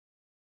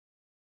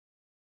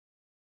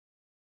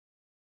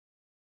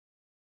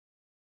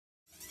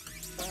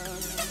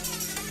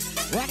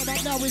Right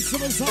about now, we're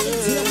summer something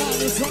to your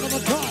mind. It's one of a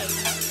kind.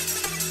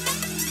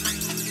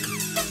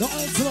 The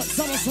ultimate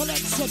summer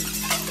selection.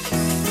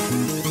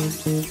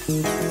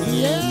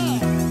 Yeah.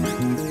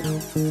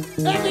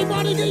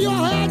 Everybody get your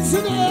hands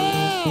in the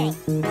air.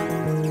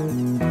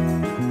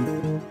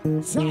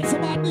 Shout to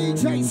my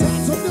DJ,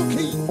 shout to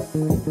Nookie.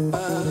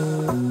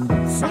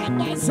 Side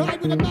by side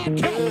with the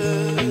Madcap.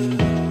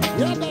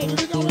 Yeah, baby,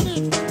 we going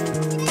in.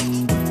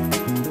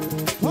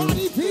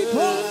 Party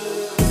people.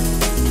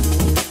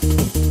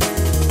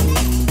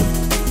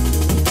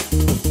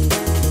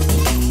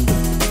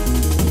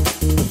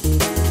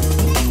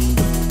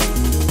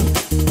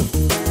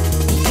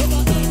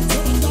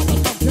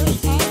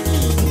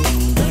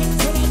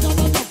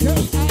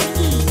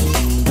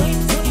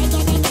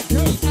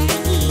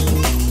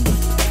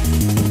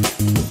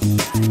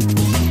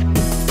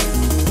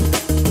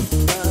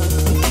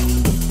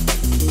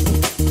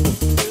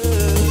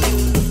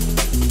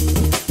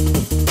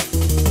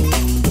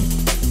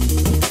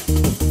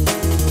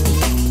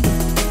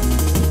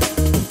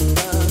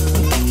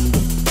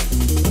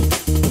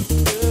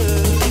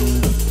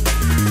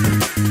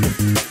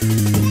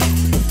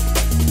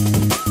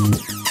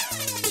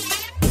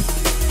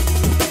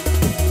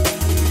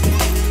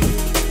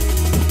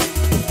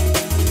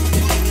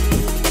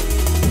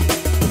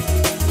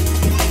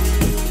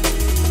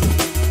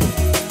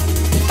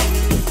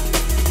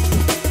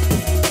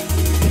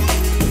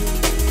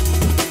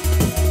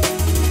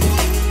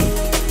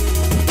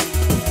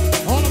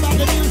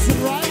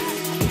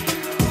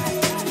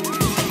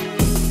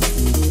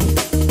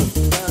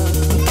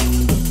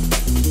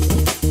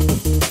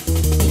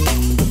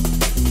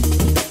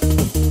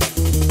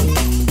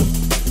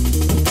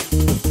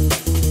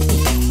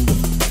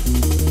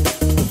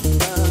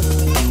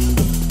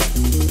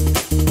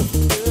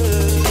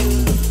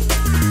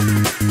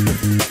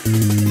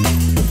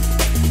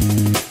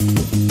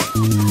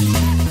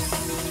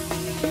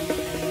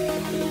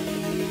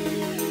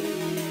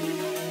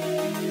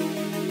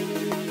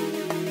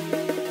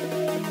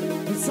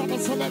 Summer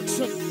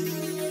Selection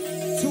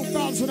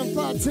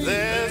 2013.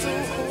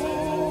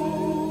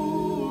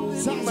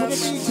 Sounds of the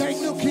DJ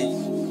Nookie.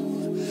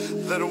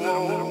 That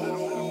won't.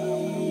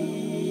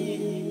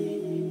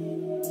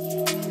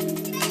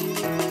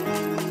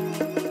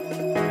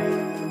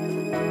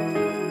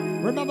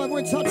 Remember,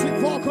 we're touching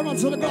fork on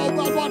to the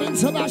Global One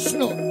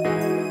International.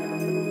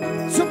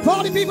 So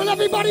party people,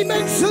 everybody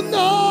make some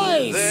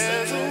noise.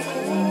 There's a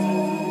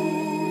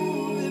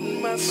hole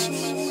in my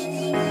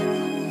soul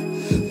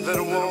that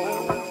won't.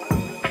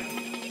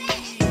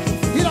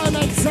 You know, it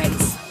makes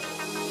sense.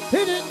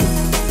 Hit it.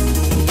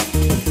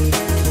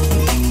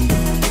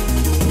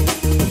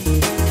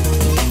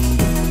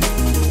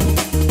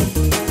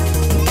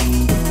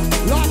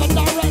 Live and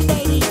direct,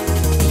 baby.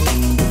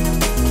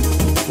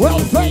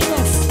 World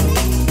famous.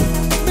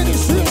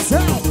 Ministry of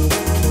Sound.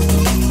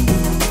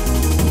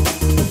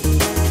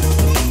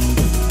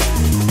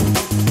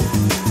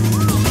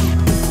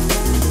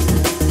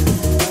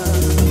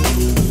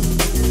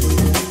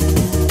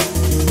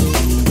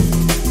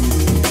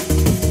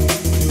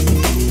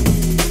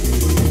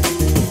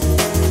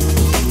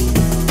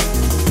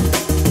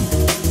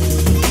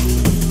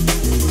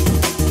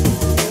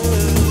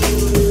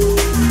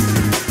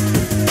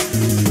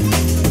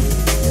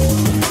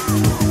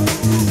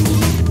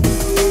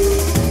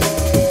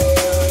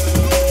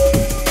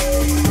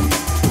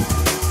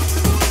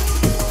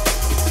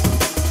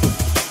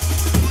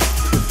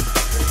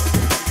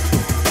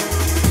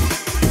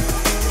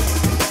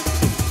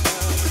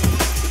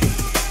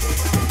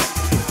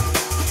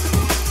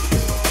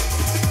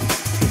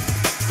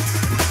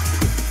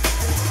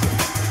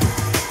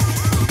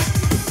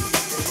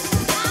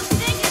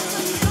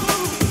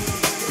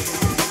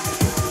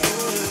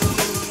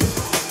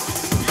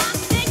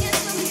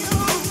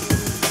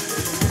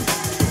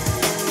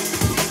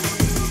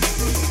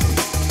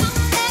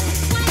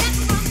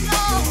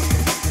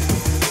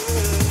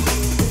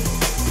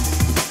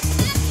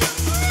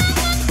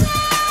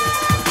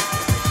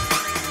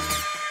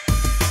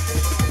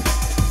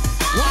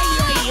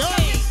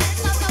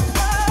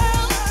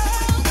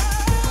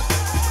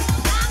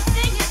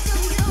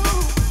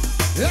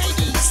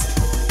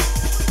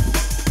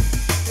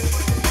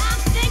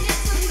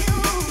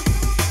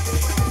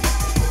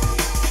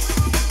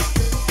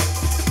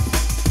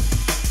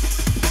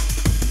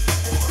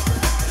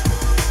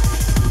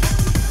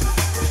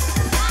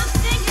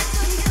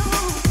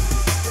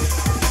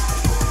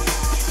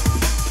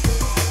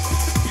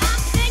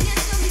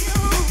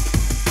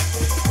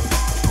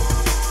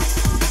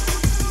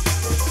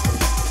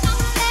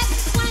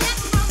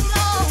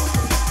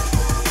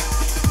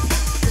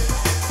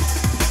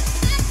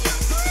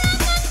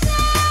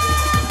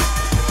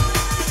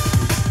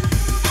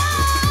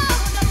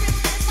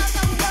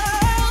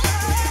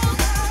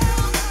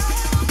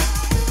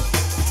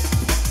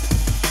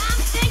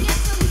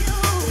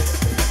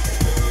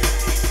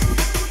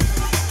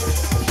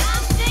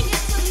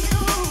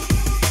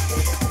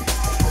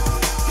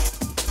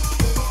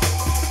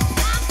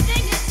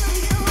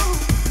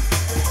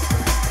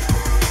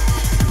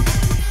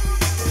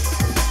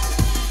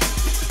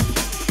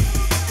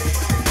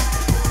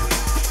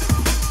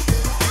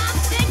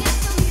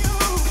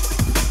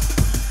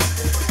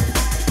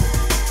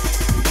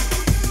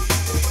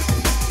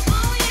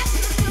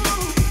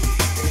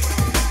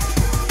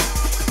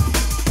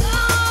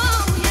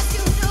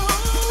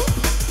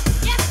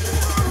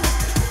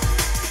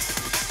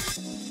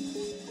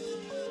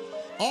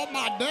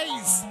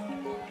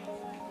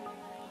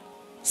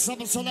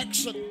 Summer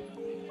Selection.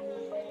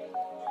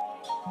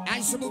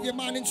 Nice to move your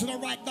mind into the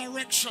right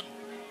direction.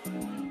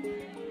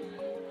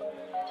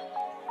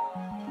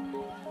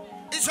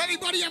 Is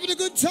anybody having a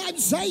good time?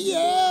 Say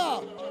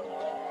yeah.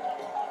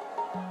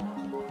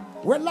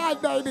 We're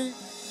live, baby.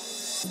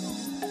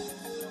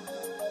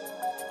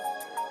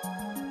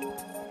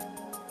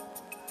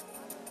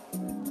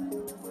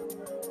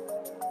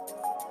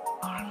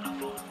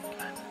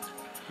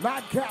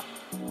 Madcap.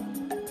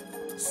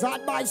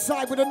 Side by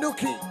side with a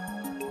Nookie.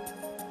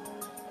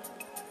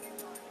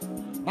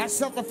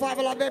 Myself, the 5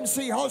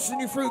 MC, hosting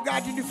you through,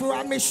 guiding you through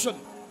our mission.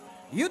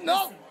 You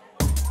know.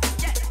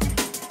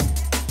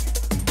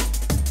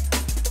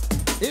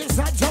 It's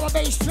that drum and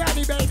bass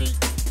journey, baby.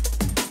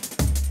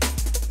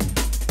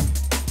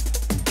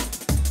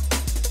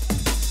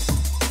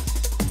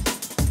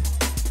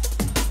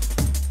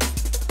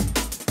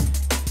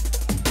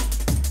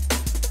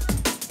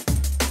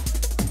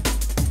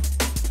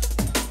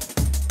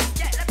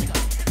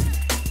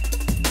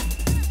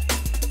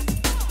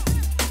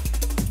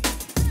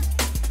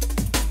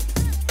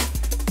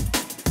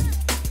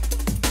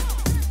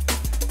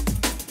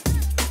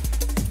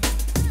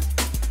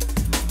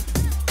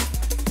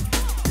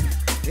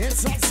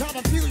 It's that sound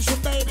of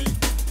fusion, baby.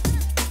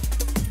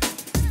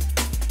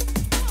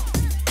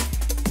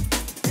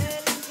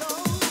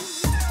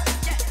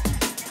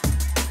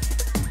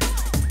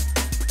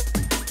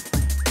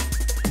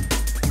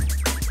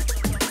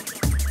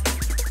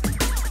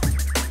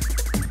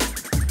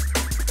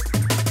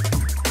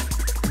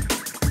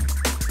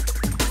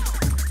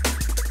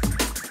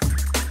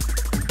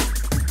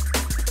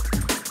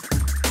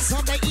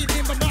 Sunday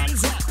evening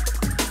bonanza.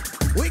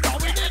 We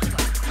going in.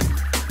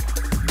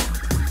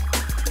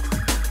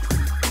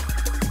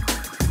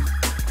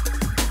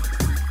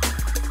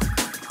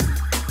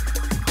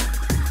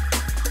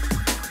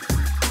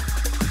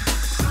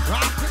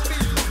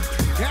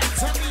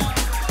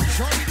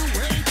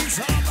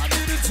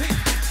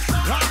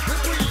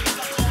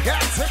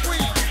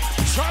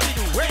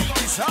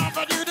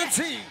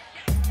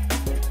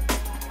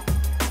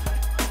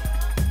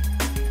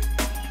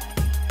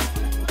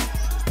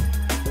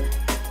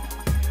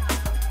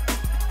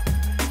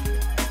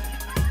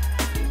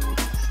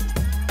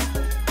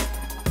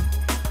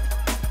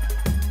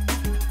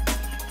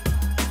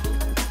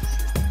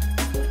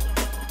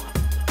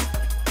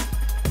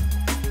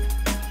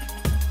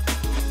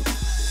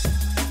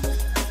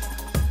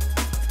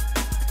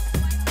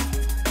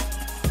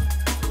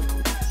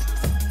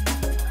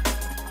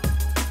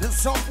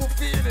 Soulful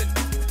feeling.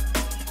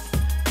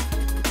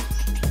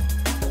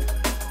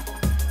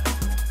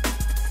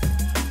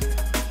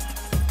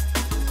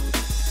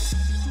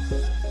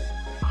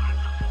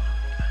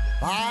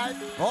 Five,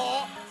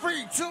 4,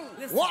 3, 2,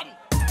 1.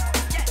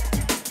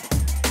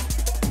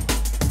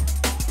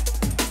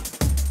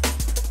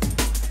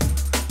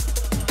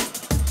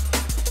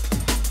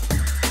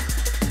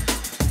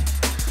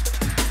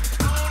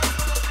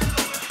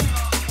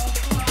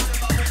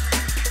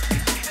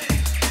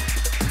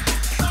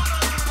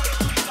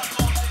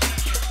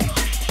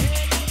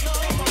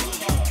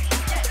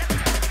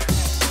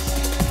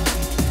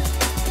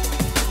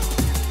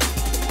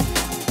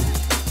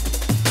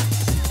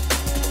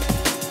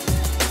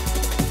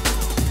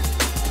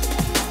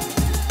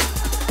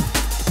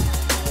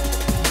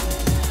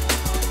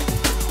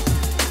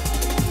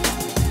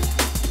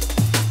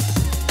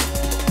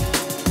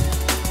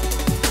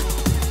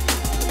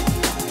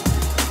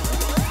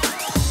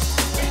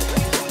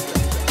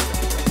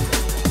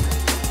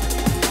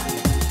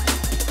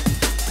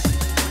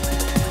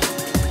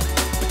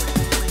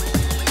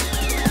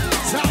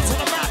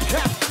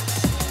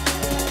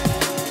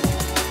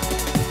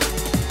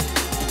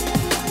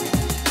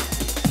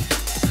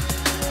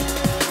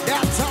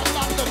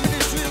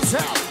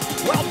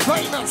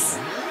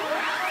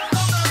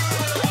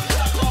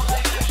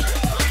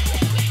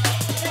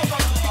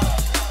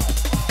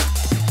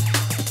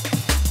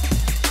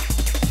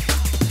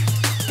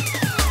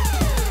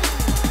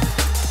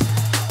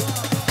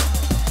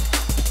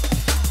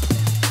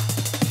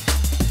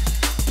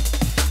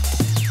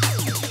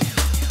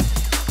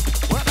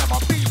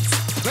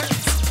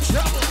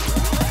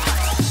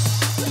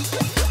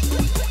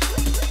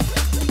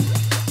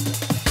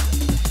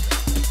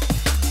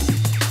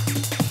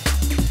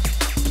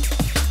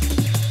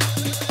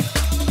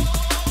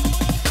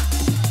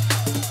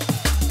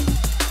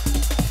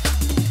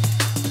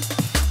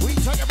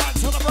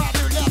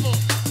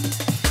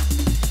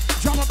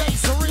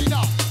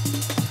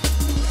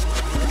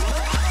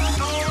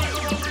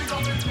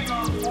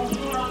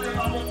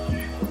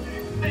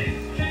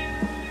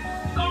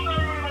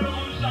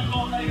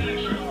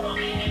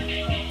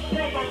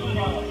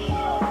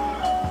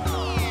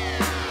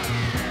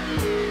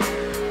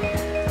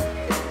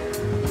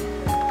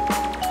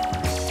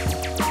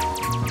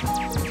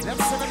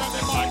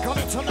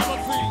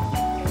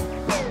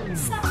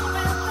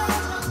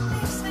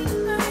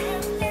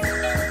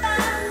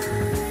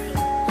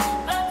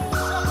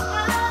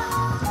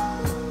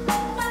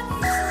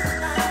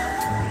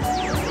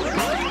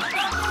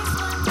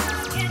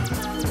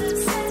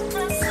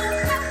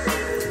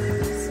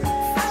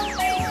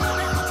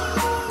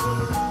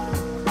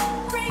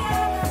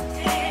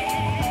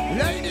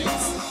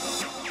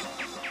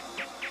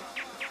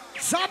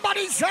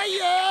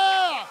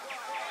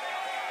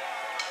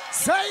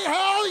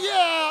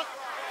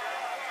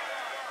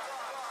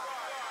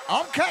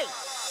 Okay.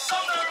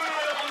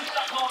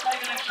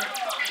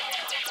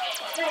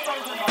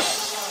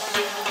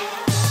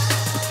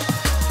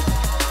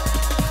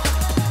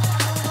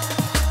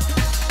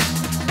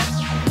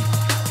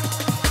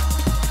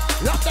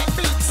 Love that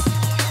beats.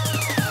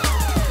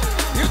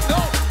 You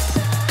know.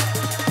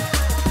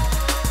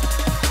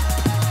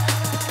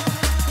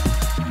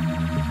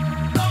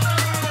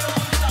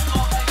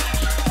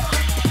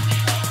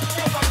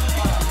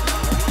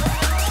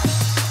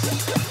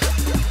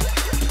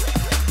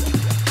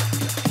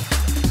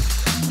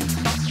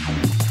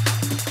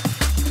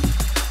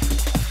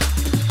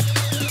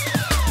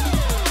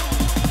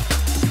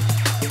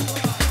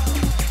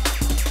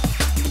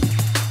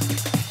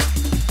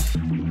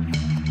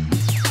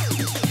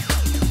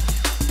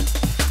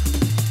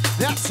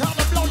 That's how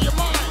to blow your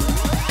mind.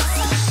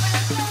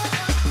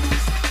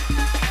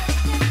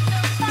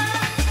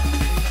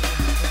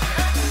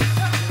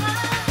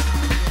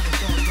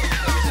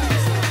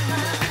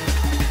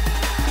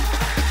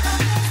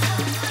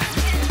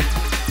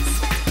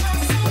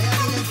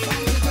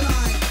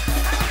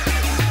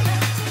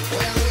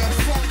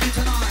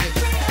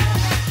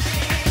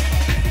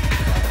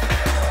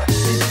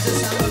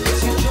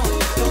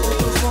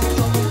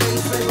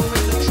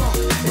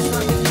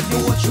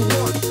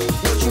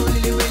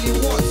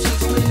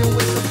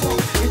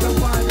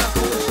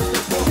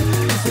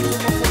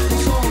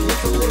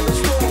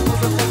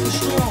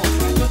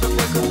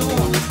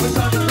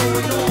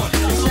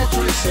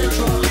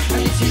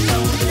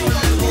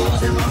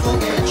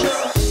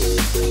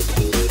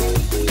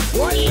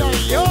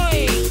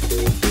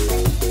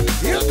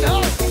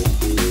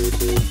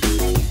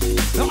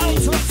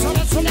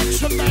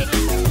 Selection, baby.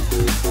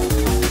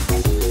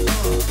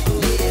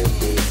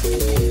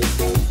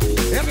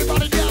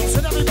 Everybody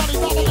dancing, everybody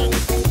bubbling.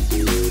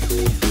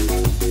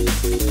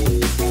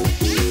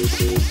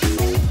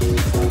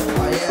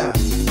 Oh yeah.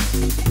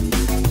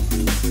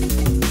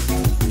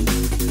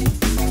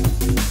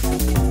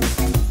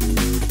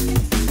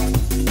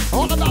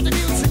 All about the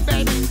music,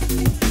 baby.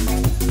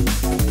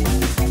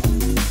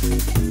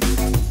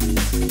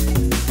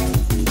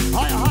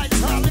 Higher heights,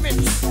 higher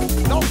limits.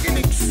 No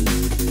gimmicks.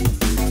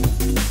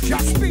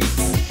 Just beats.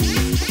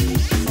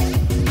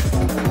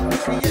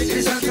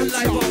 It's time to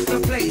live off the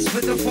place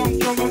with the funk,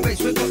 drum and bass.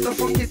 We got the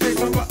funky taste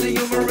to rock the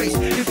human race.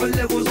 Different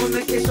levels on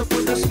the case, so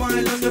put a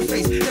smile on your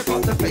face. Step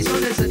up the pace,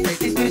 don't hesitate.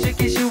 This music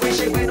is you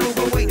wish it went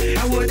overweight.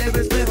 And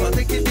whatever's clever,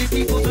 taking the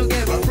people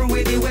together through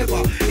any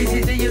weather. This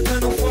is the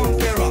eternal funk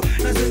era.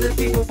 Now send the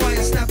people by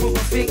a snap of a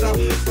finger.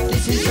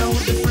 This is our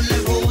different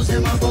levels,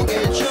 and I'm gonna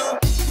get you.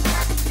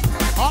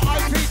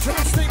 R.I.P. to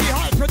the Stevie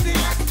Hyper D.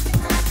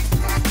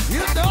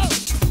 You know.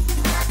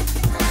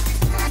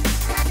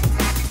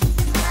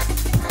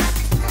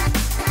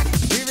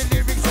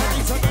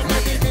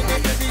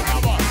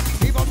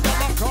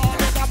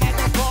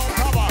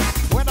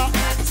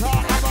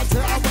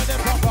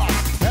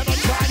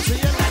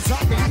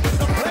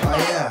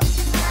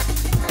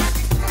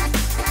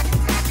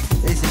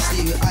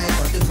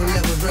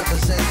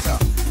 Representer.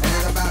 And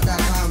then about that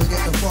time we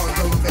get the funk,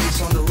 drum and bass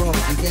on the road,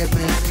 you get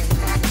me?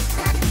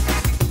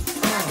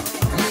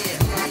 Yeah.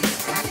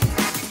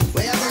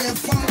 We are gonna get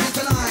funky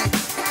tonight.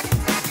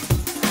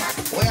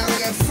 We are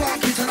gonna get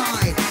funky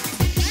tonight.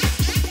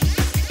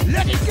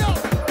 Let it go.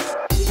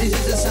 This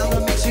is the sound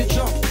that makes you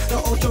jump. The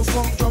ultra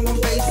funk, drum and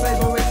bass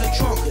flavor in the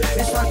trunk.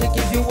 It's time to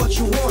give you what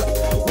you want,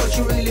 what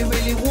you really,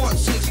 really want.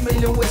 6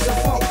 million ways to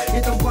funk.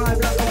 Hit the vibe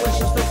like a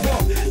wish is the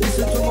pump.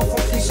 Listen to my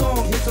funky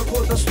song, hit the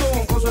chord the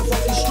storm, cause we're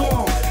funky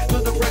strong. To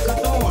the break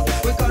of dawn,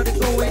 we got it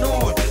going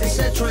on,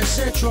 etc,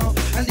 etc.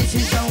 And this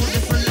is our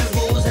different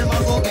levels, and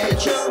I'm gonna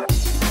get you.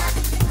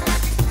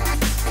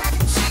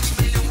 6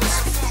 million ways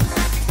to funk.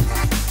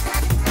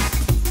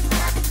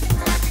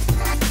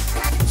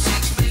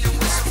 6 million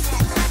ways to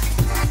funk.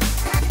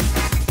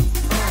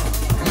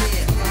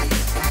 Yeah.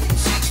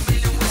 6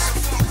 million ways to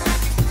funk.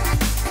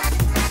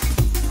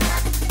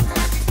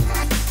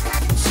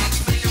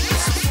 6 million ways to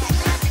funk.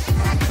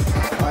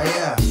 Oh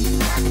yeah.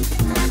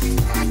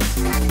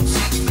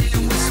 6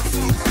 million ways to funk. 6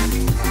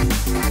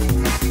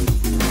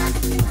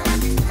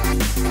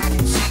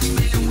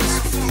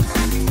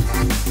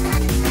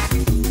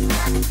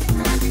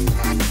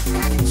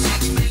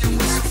 million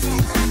ways to funk. 6 million ways to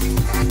funk.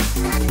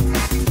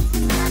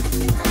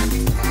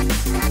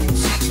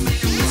 6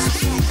 million ways to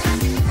funk.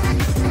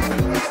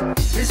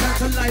 It's time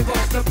to live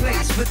off the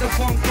place with the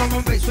funk, drum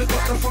and bass. We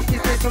got the funky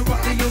taste to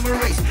rock the human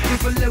race.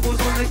 Different levels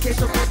on the case,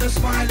 so put a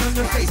smile on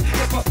your face.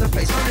 Step up the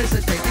pace, don't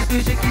hesitate. This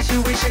music is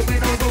you wish it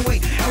went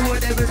overweight. And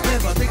whatever's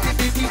clever, taking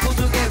the people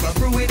together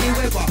through any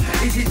weather.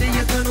 This is the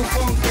eternal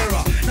funk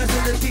era. Now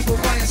send the people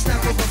by a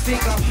snap of a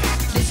finger.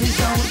 This is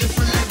our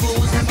different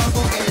levels, and I'm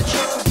gonna get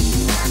you.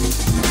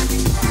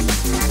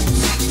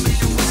 6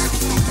 million ways to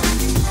funk. 6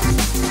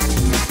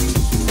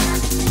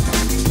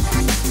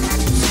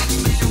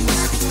 million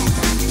ways to funk. Yeah.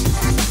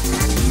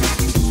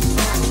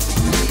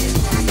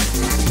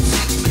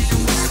 6 million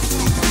ways to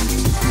funk.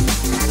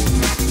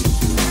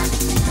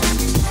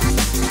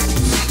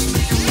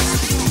 6 million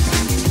ways to funk.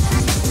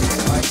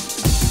 Right.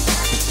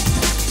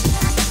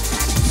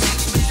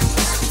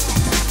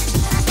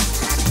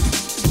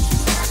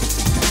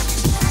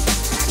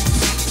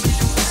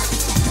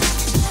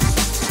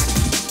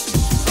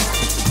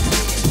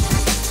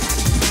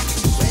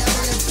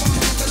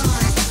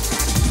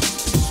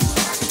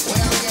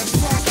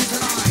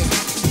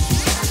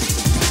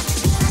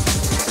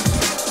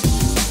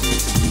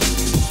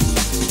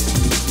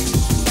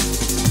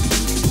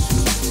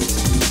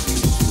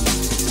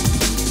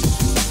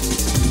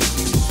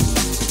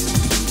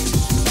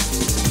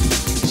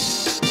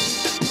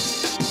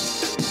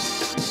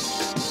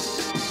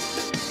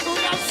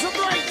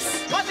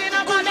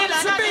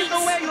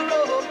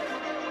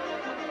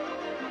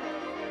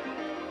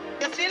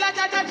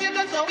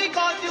 so we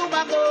call you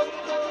back home.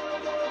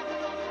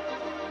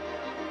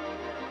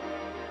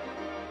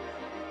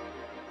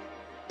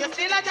 You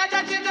still a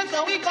judge children,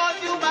 so we call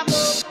you back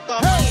home.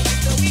 Come on,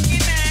 the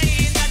wicked man,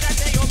 Jaja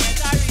say you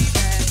better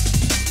repent.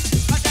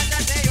 Jaja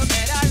say you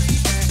better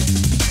repent.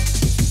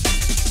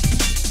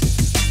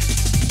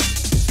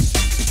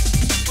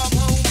 Come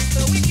home,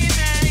 the wicked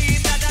man,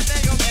 Jaja say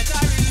you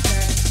better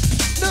repent.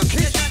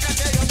 Nookie. Jaja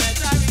say you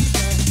better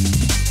repent.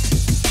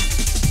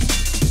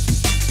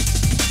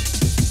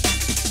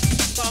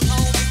 Come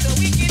home, the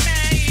wicked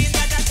man,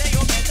 Jaja say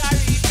you better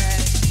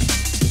repent.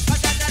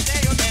 Jaja say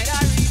you better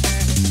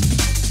repent.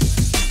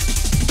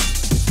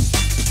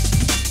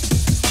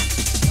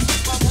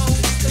 Come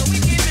home, the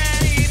wicked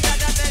man,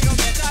 Jaja say you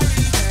better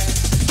repent.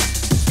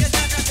 Yes,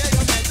 Jaja say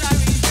you better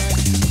repent.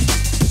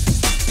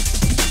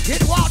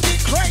 Get wild,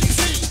 get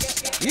crazy.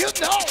 You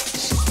know.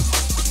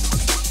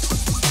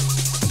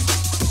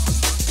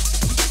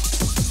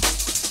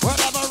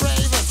 Whatever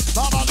ravers,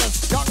 bubblers,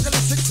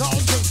 jungleistic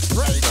soldiers,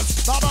 ravers,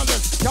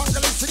 bubblers,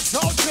 jungleistic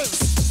soldiers.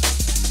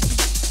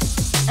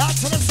 Out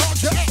to the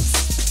soldiers.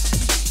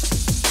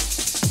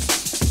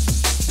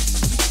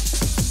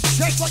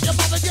 Shake what your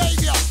mother gave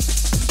you.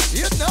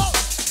 You know.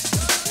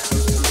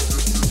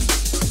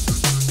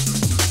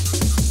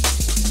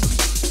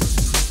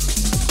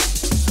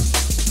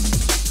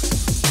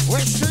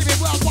 We're streaming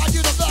worldwide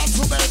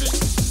universal, baby.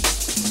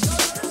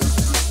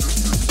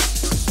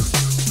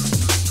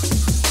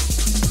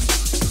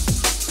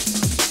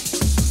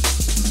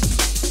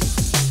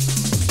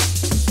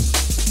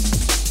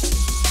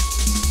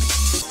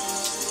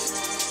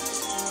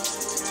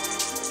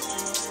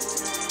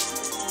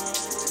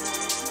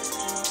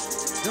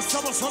 The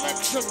summer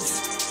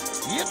selections,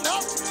 you know.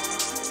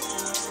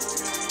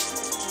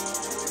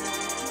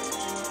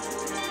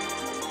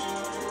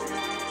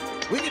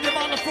 We need them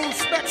on the full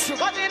spectrum.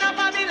 But in a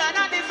Babylon,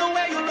 and this the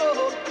way you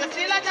roll. You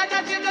still a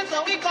judge children,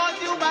 so we call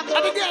you back home.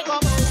 And again.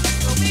 Come home,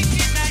 the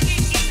wicked man,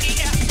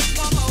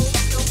 come home,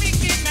 the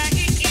wicked man,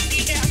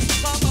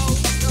 come home,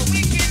 the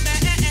wicked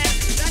man,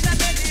 Jaja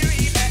say the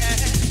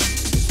repent.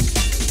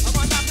 Come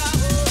on, Taka,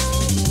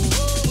 oh,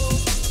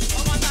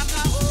 come on,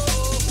 Taka,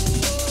 oh,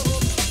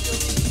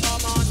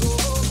 come on,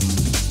 oh,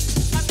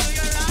 back to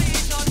your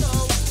right, oh, no.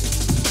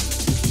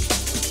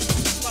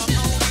 Come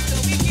home, the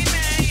wicked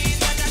man,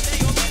 Jaja say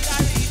you better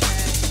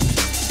repent.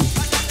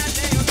 Jaja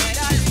say you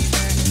better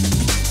repent.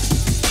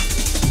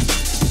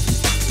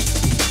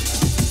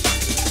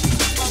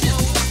 Come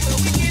home, the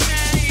wicked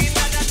man,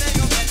 Jaja say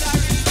you better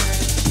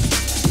repent.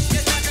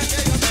 Yes, Jaja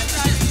say you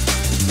better repent.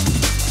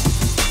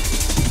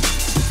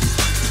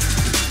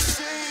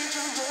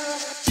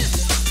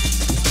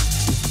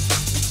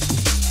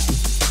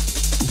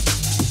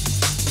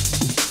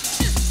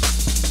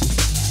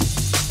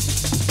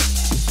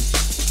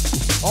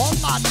 On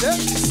my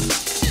days.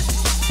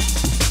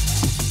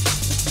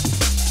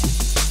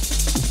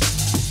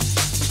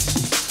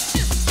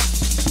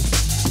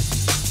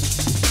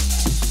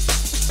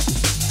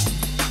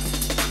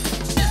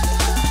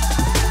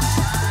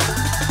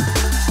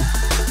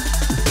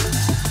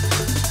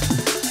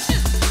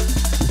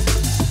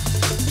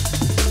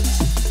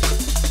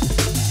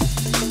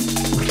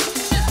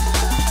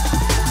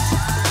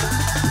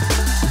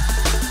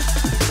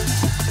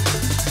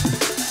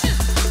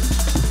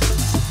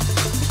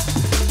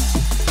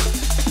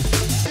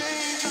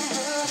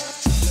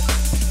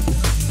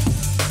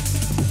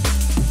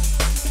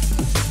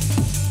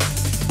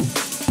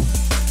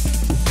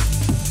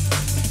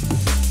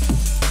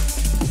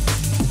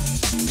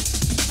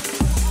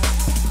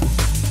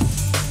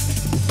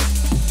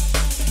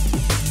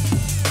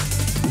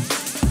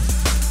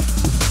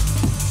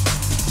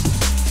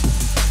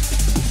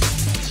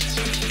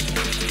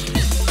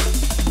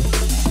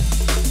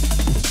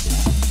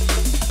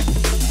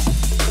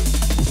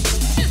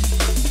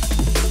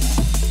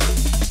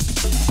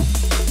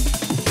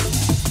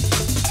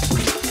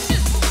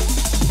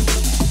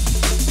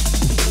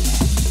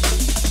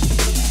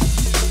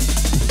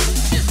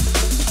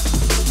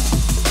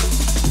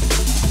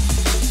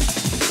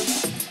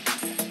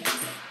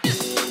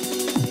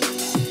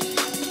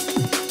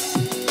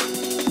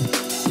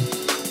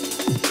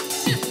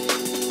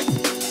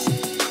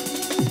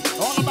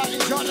 All about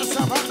enjoying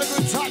yourself, having a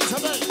good time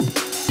today.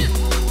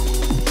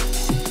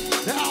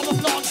 The album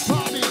launch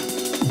party,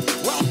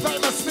 world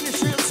famous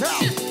finishing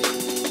town.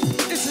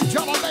 This is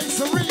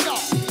Drum&BassArena.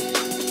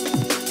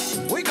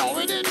 We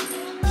going in.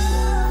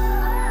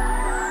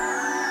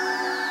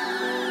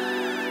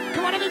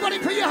 Come on, everybody,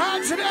 put your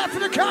hands in the air for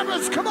the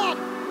cameras. Come on,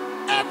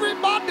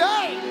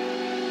 everybody.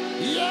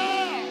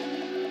 Yeah.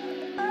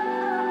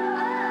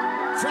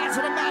 Sounds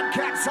of the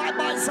Madcap, side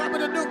by side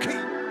with the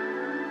Nookie.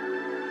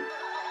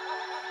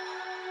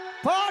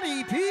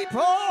 Party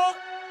people!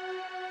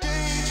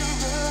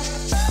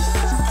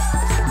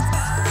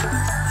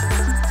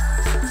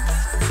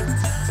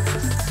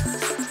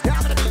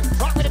 Down with the beat,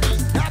 rock with the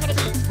beat, down with the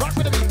beat, rock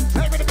with the beat,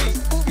 play with the beat,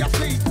 move your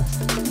feet,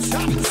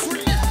 shout and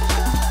scream.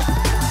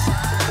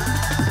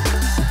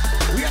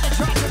 We are the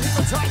drums and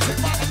hypnotizing,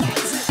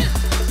 modernizing.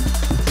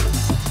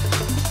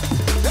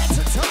 That's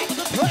the time of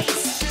the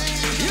place.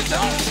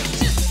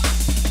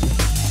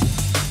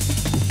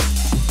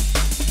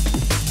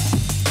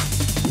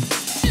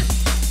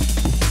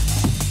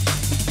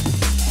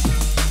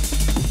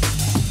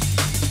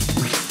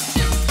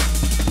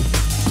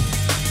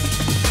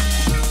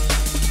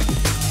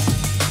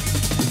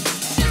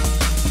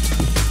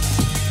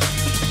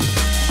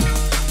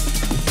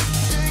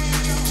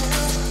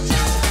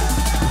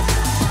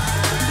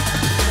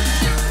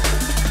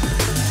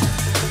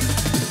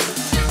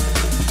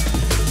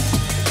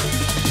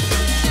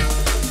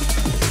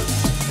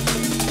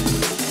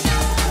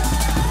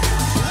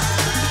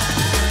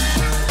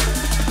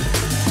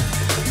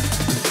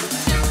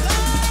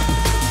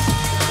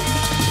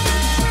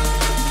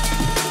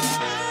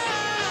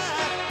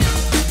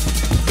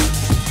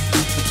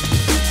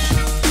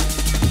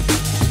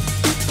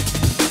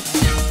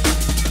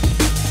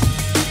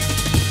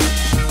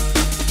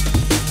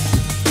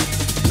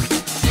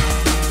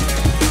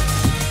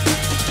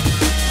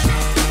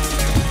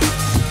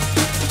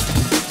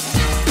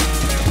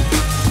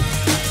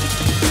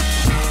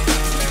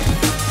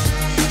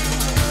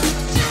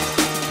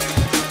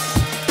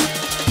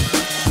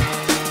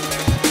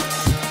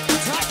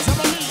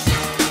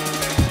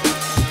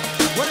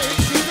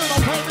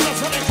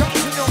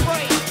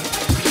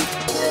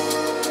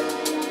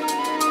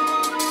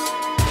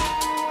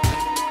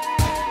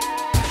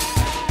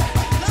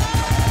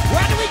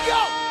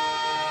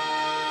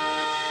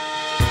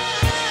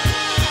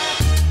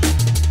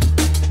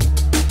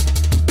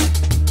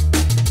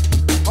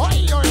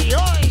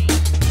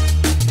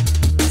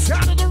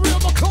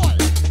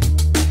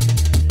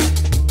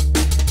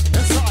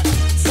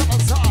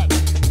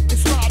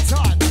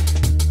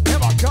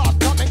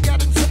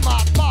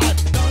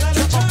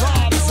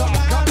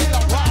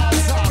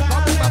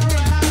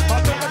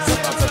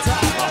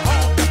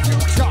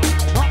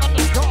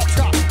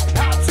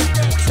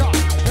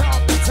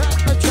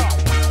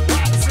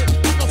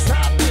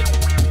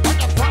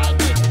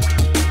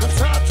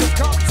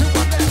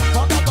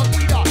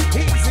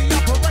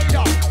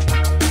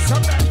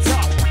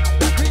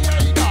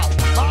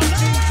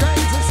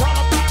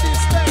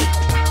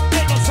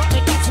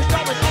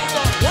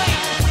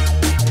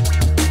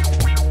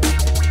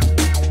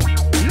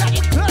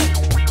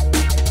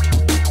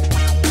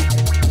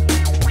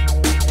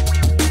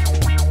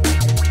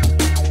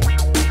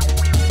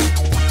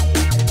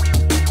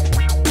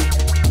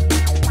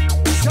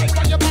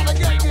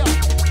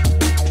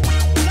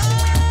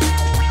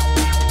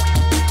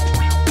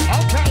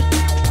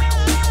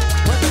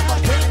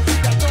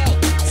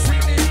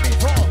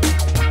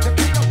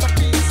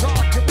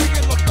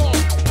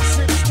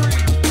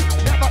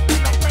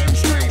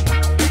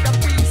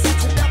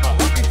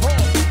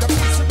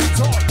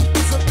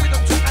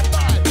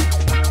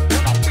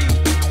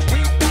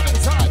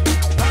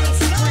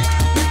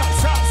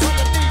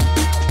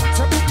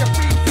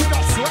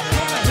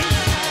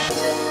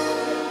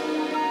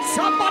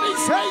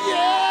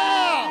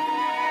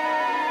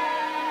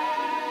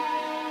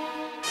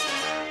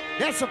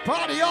 That's a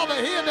party over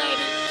here,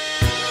 baby.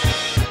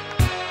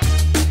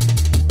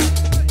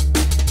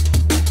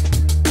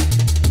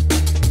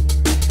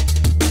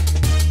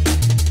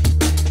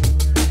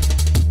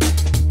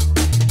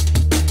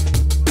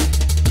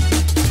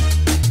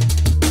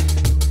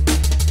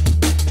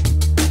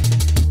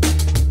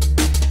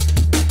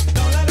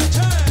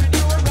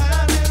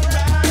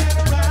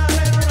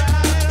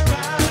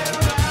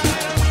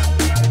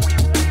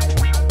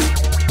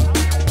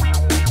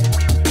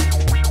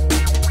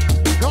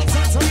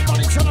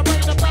 Everybody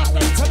celebrating a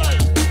birthday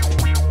tonight.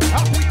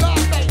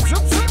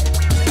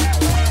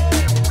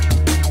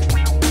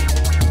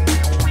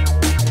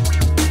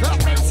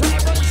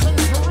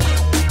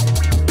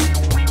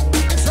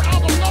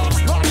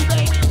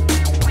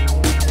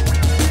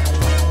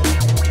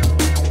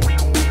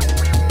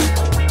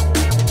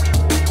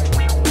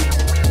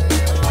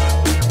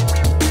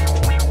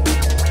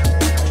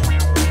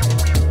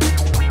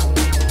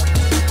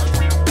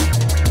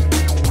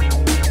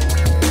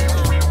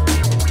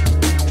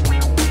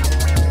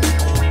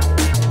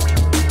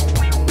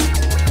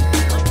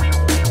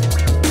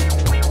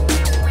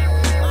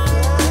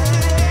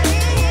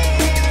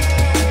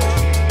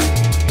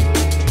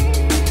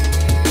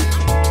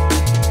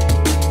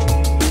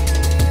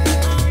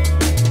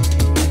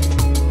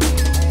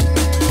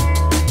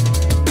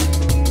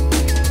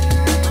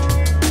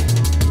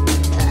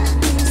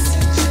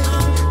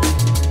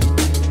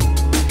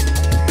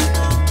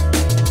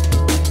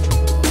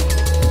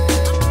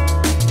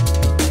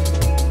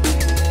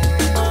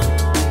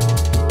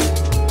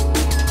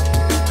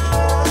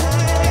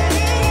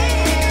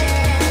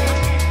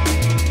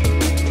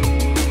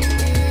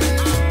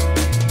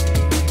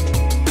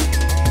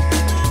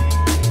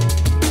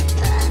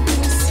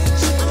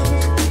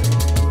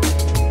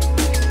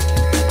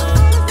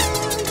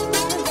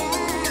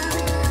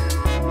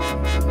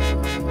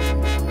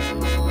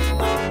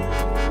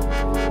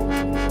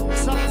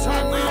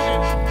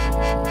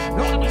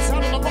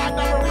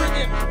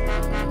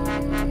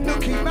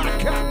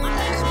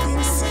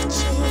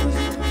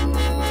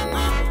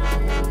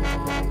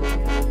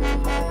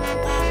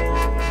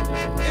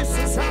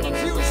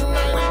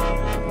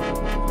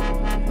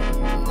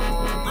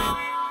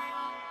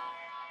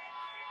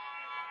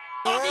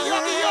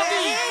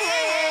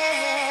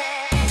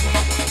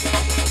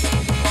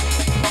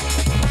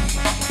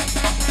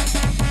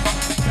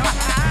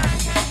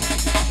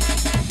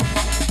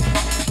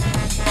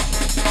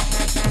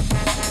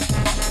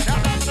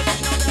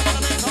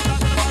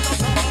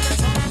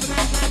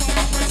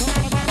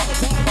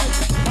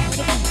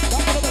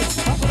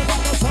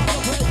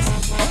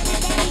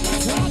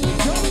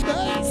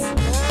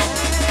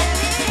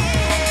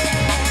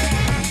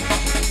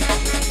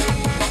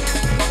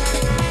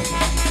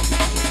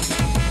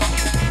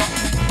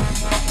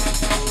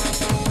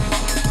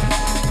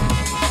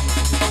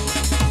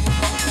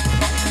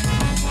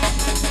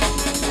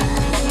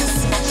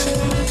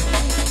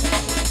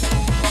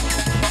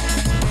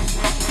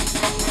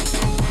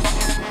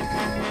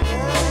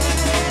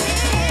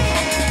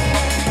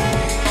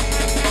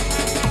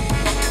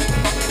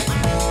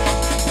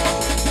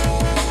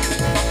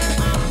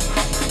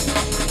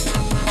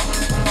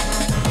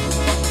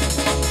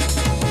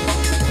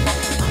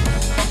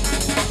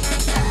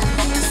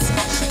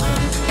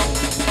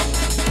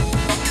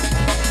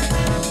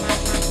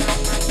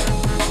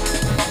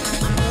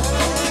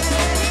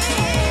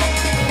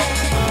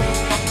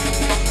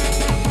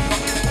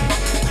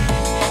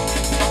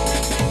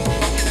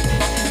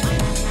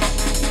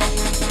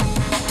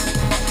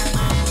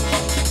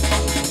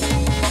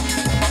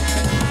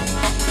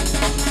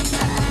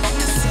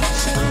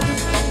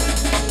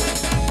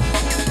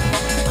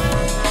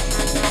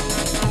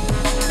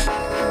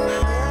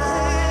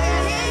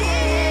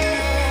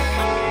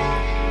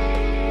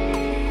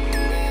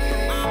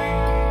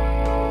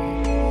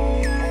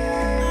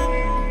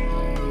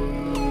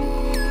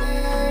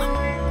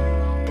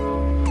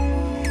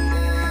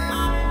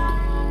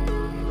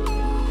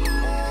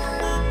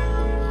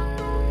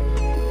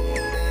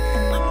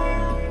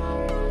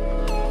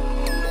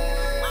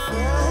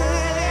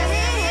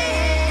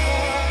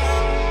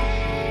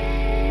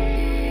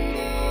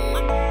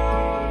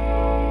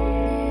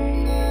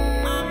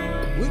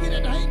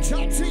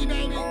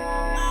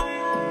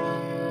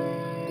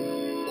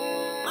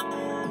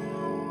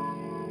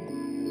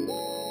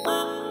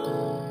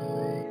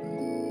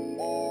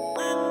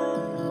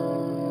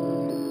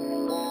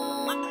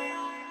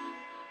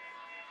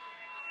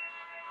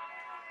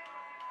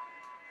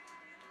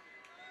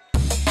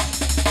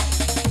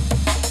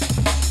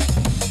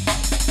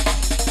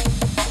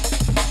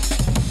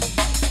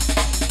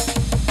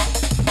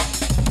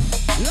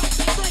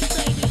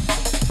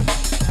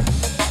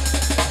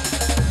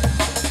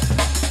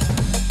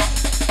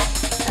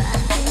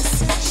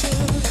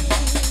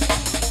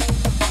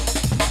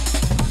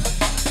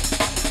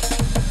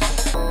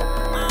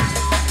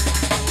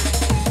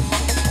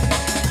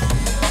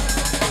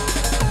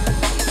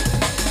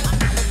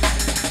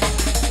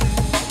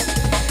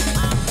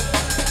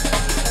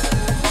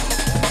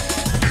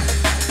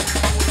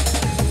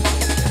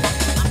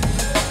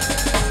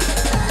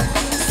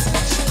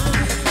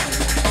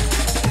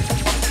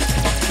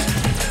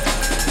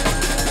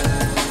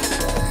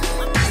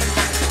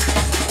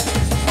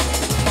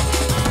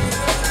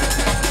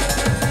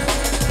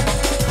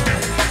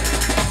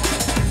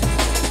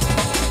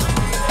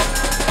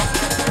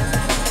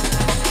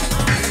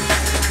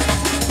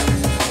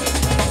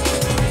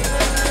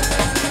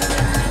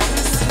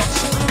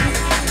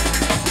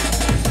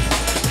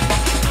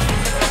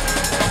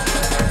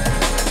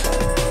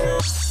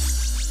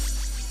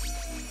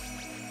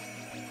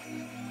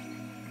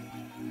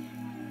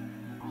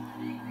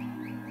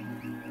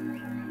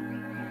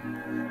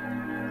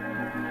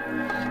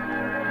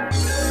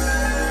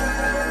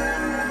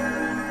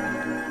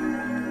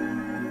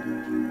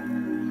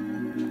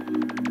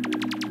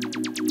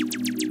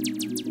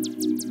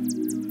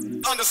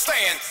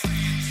 understand.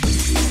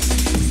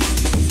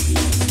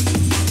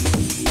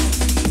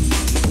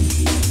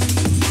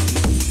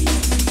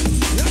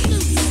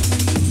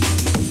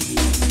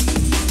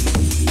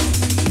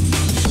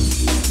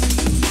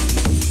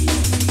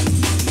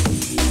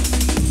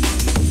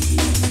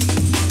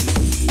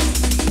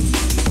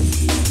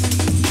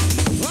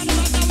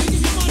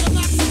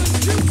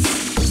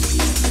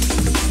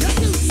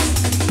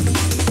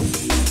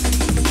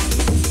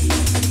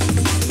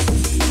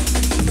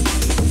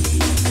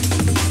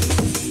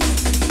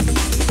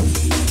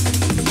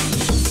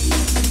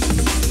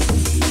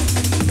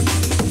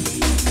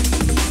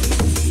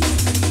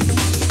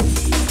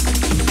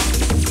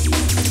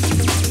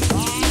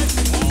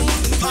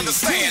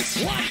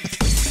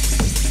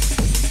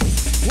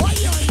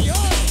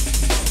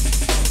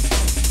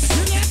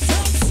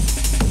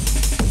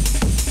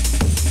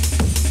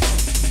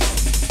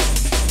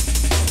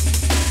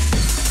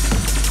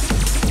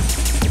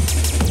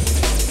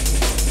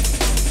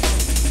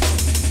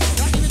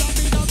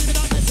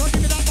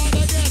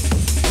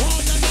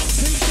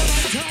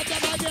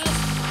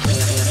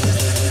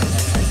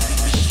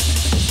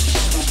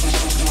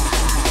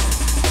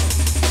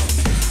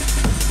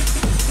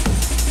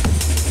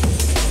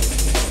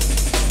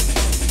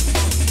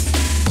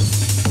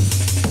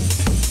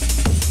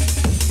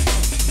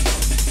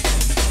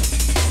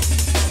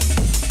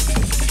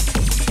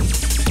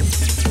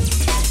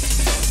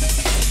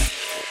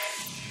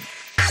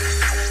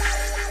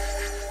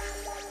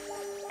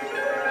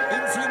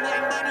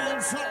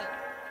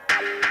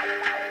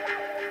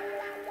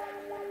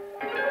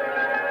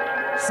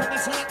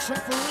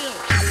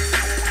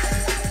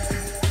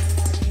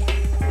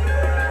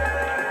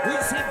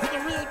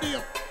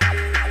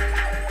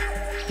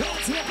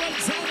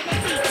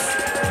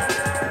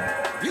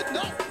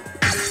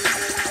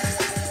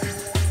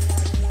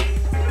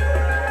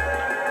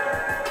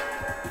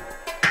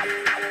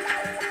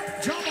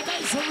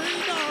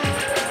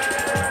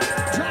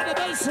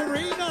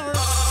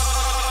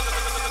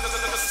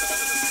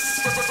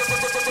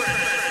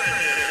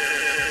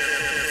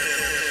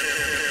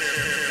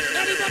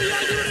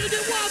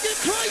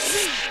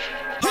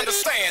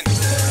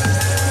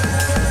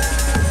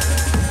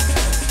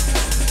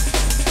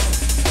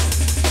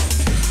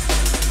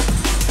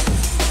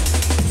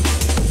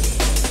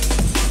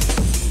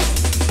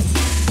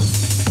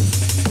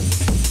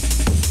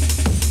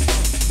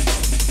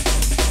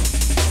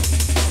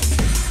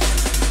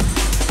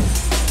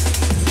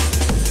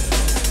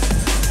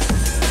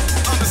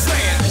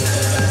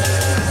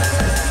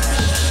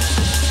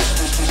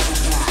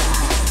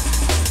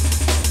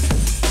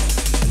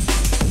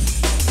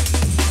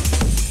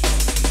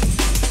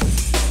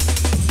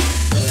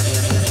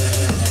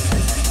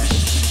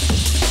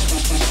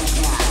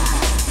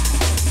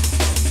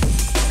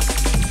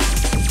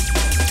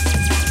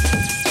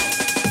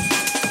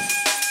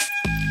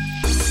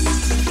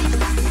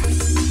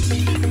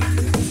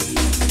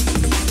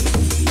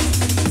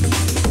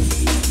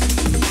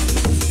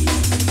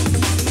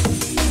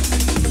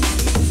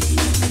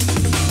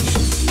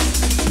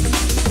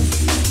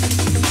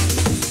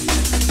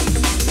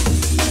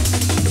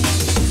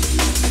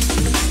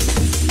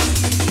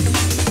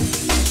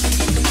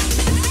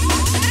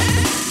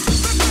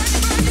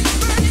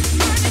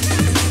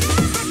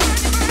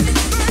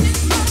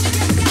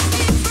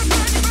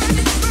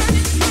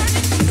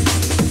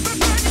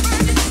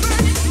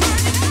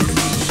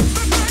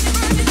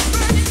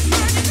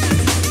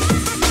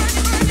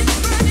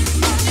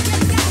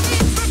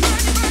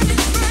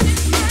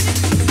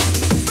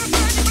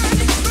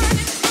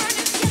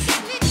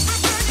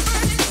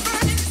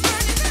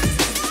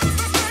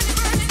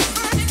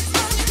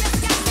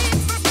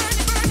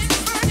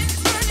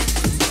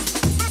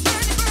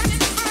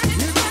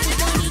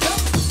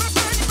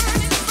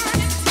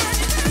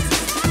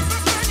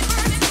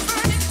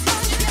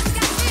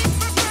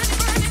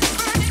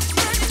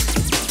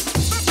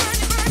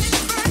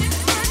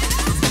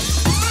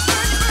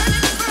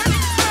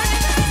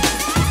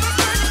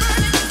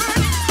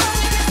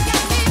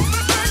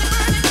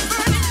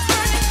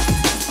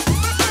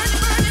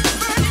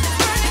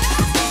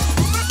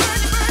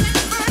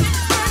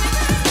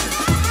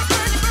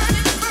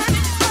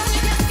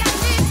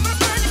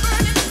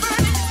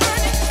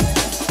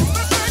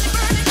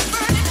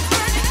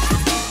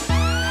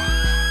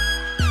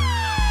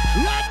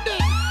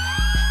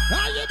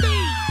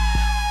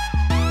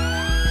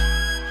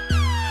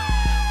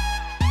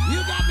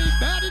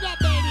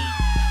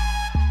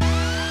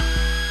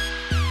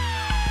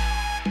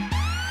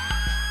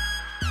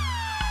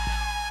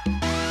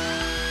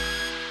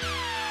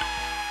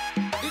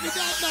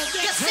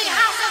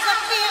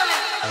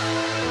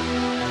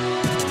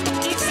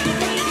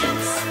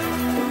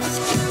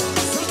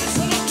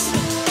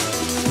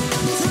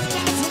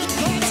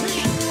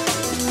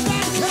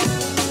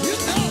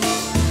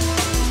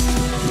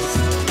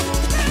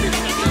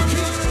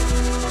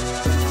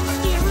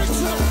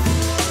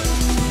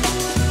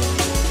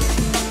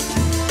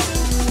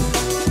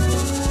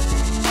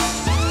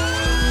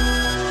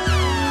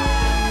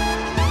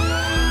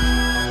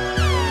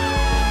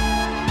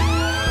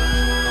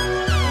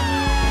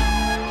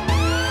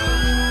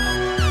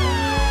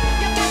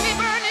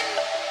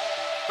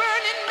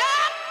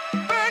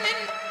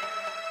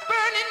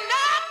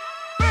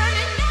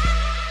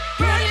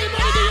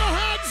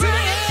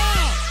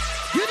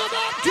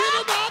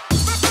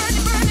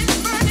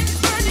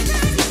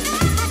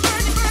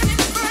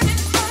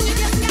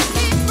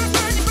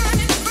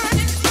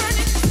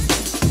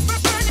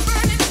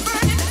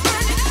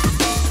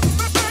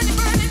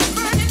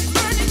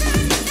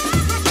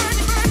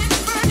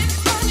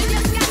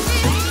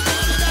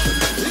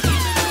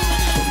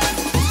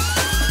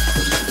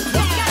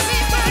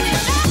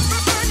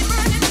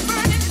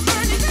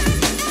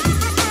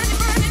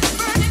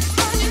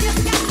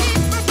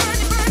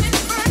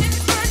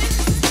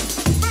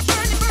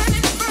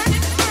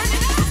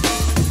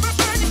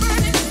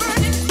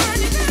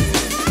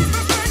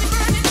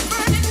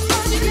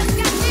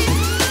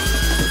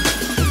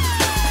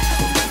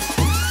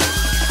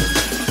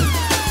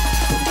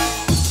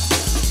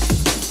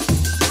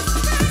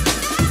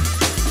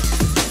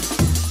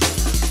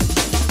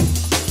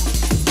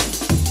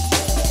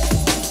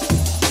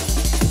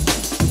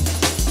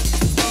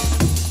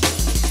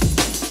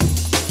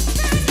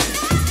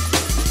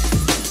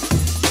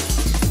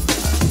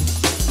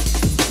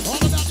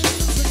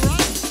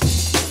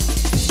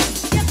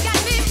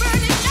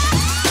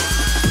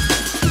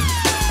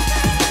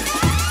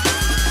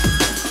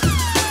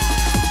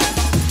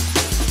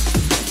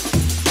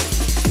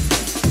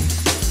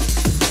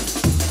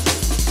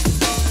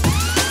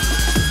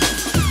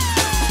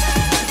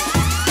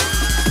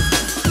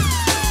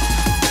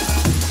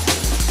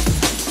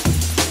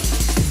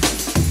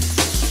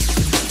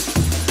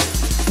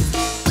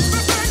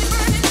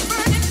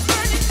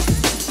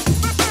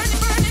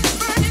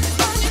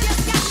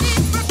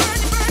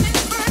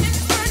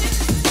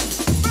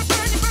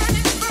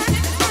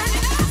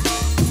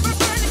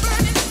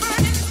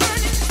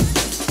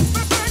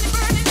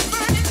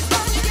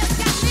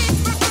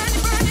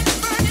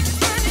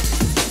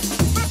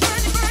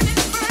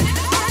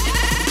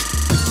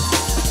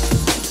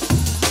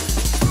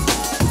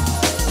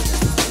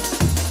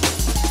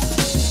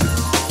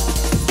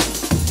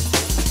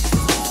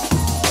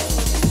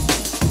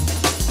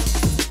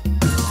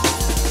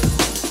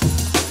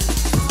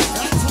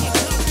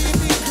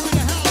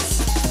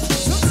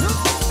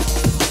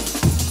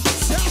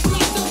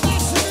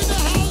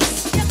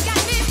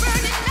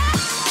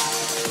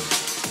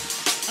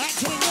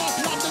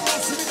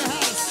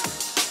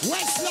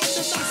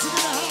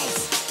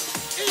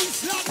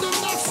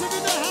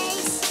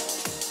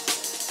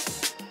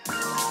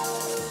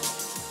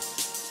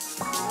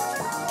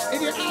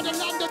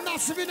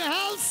 Massive in the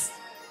house.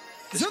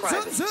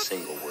 Describe in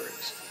single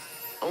words.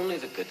 Only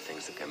the good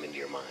things that come into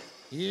your mind.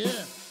 Yeah.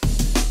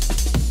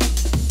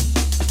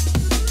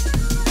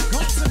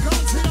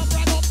 Country, don't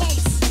brag on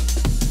boats.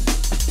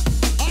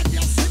 I'm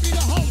just simply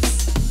the host.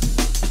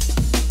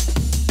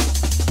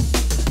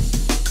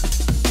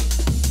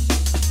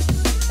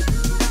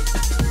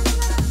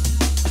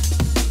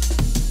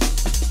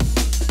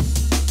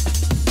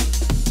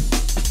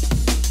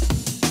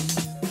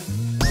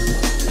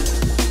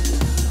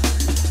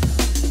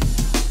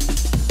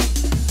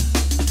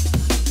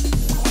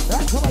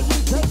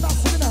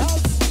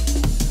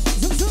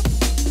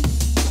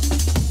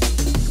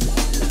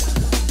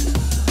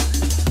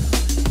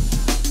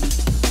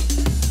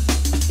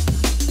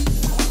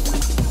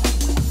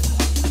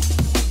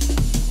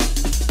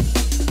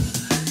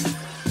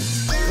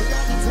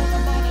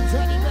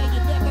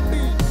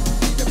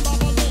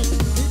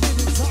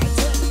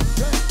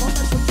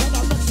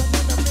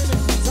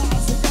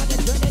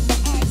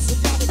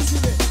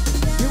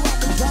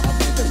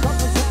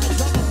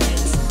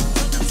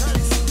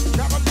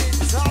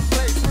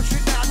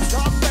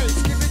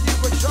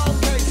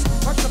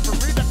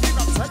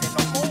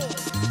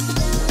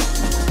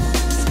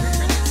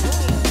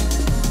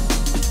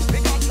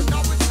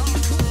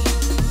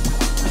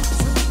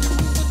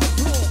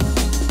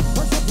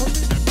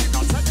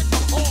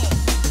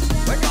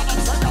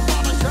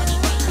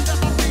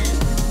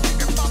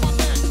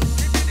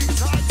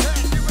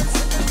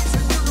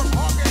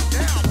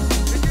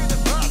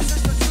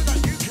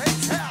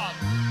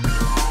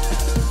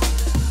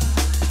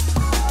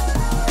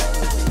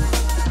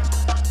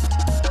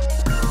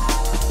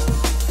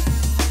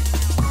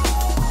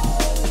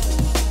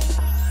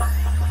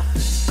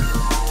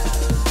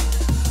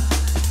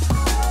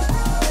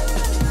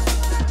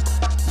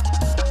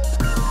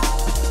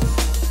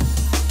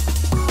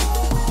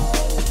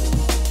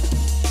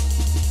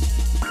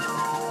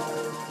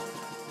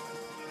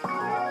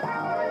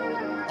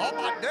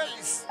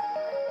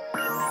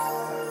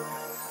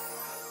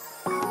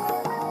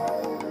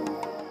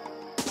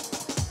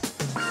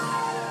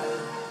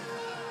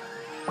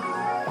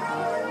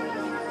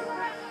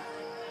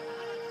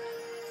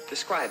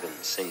 Describe in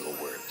single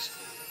words.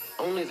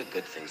 Only the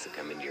good things that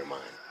come into your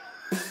mind.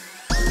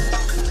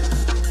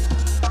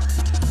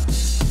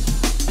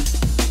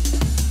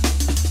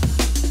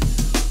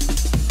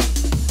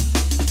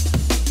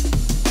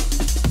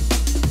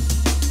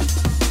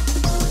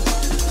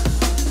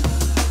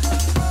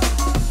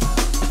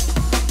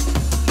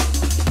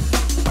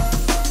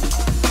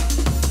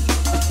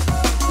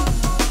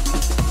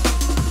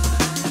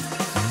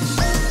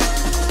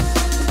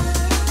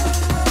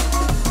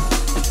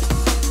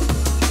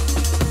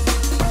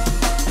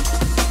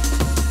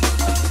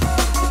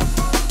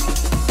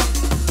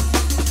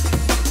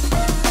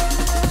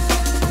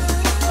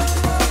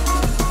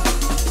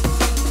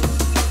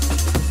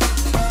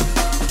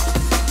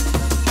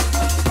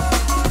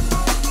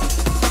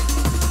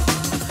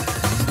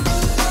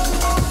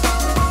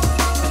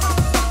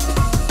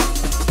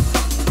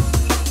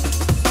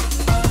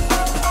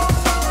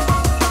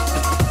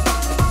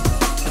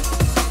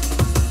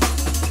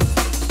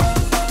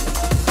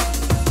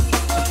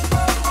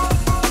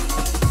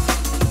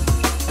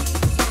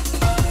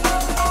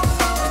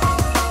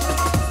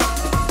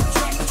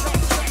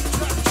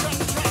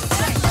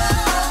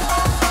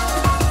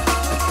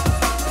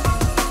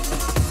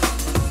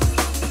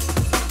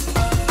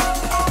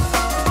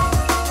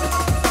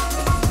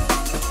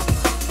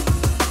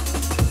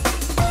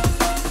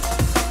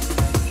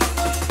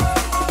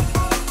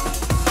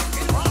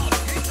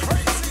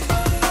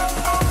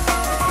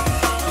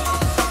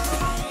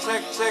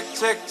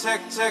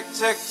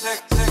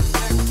 Check.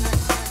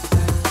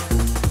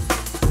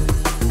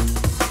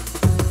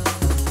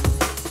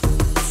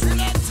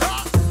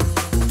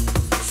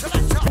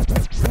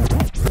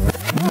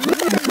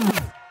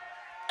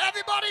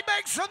 Everybody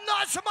make some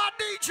noise for my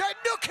DJ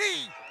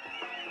Nookie.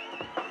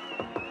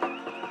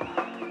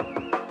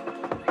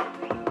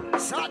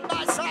 Side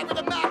by side with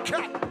the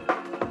Madcap.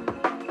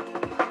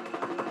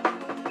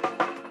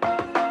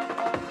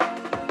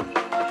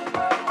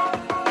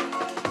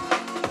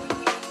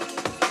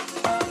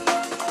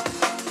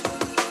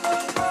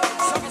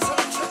 Summer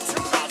Selection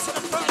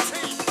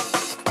 2013.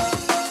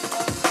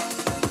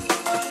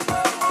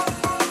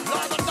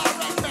 Live and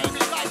direct, baby.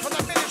 Live for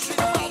the ministry,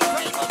 the world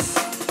famous.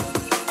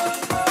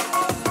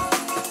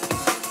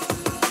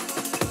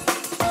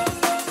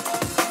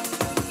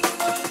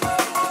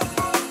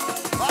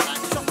 My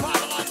name's the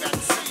Father, I'm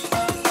MC.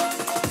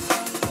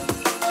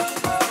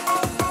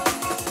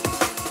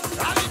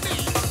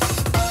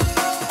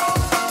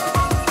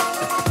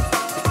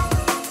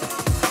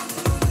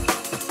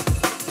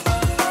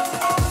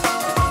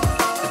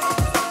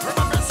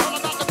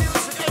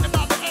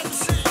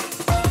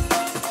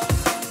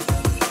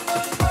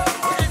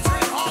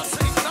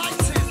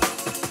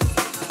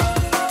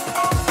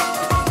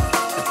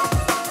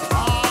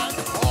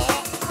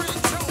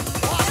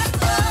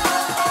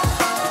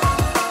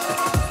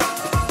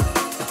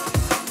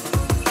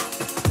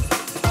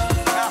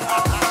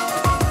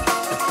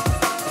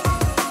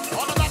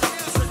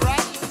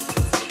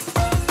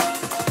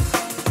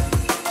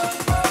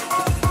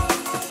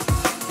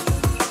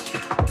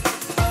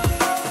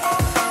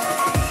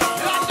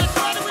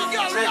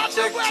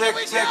 check,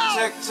 we check, go.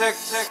 check, check,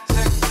 check, check,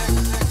 check.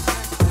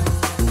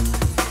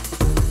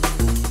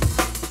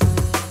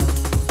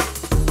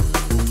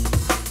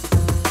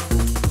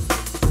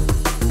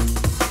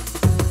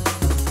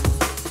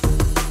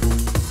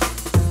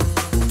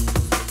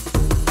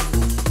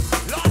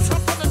 Lots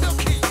up for the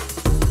Nookie.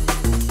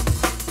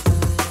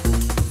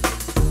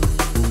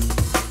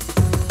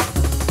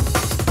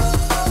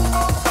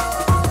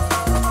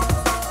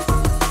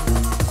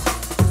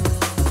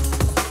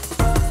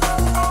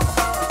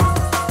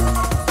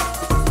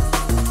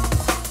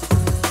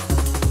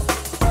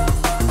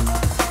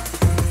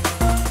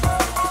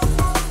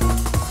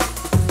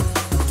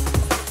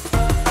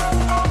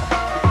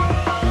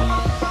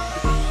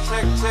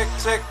 Check,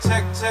 check,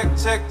 check, check, check,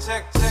 check,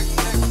 check, check.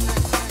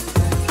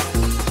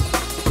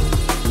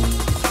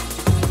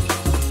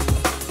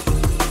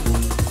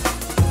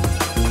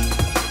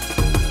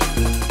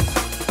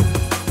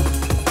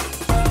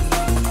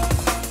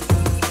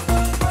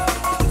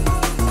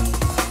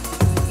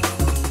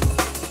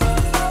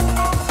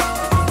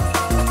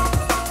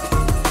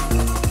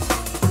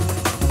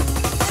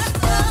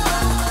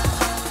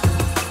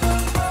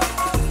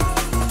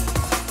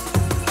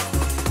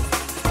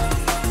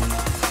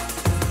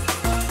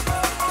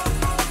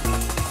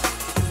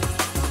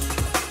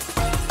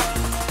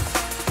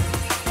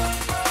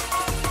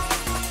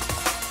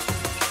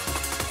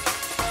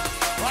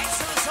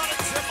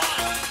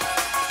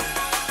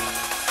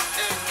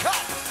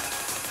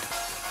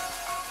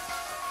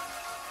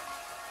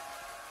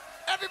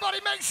 Everybody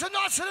make some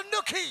noise to the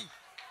Nookie.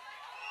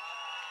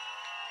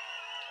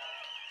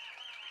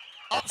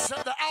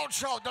 Upset the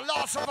outro, the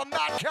loss of a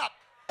Madcap.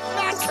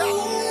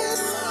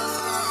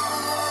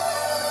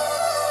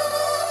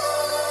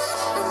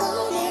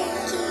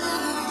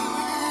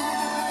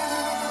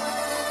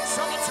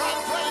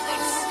 Summertime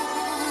flavors.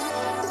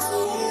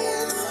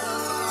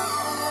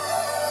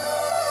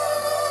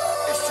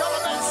 It's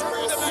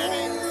Drum&BassArena,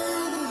 baby.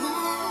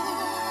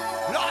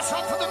 Lost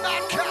up for the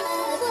Madcap.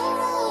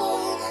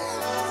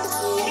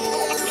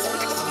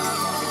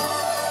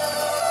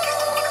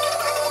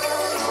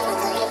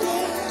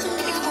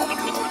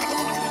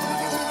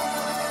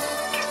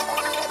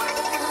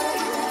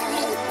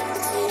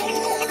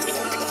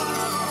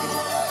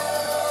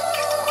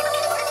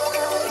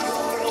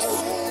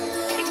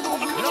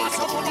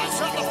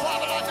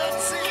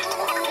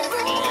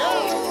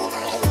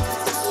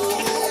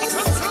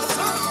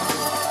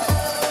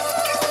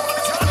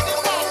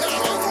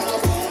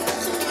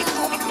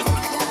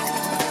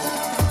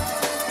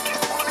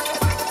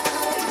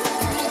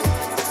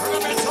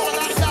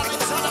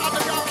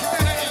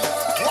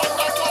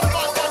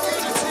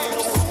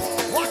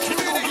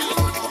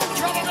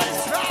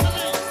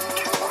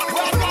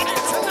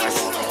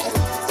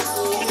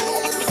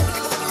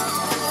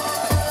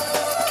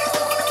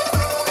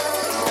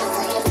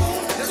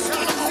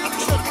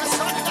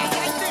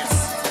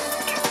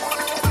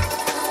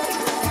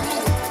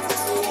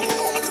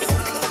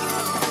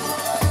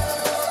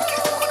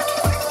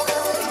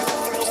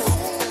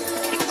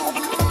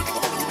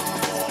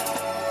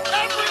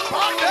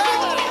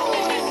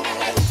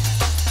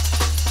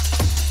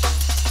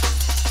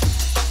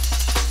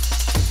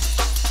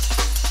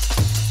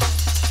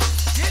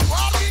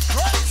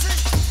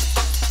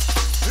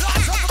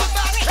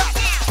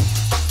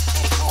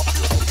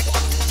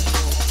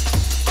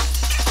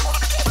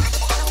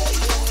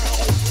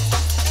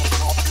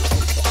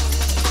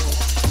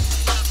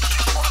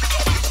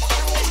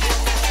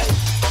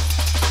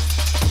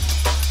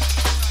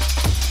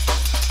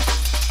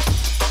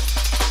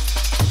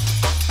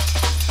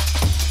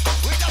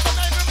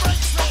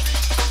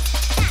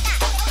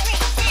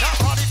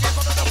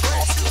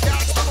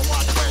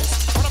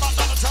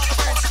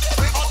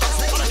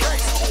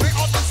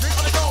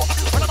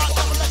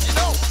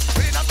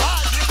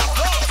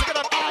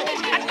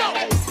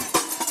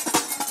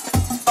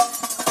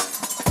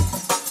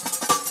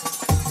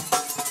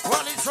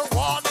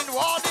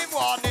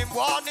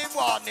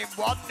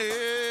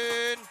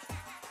 Warning.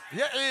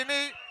 You hear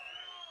me?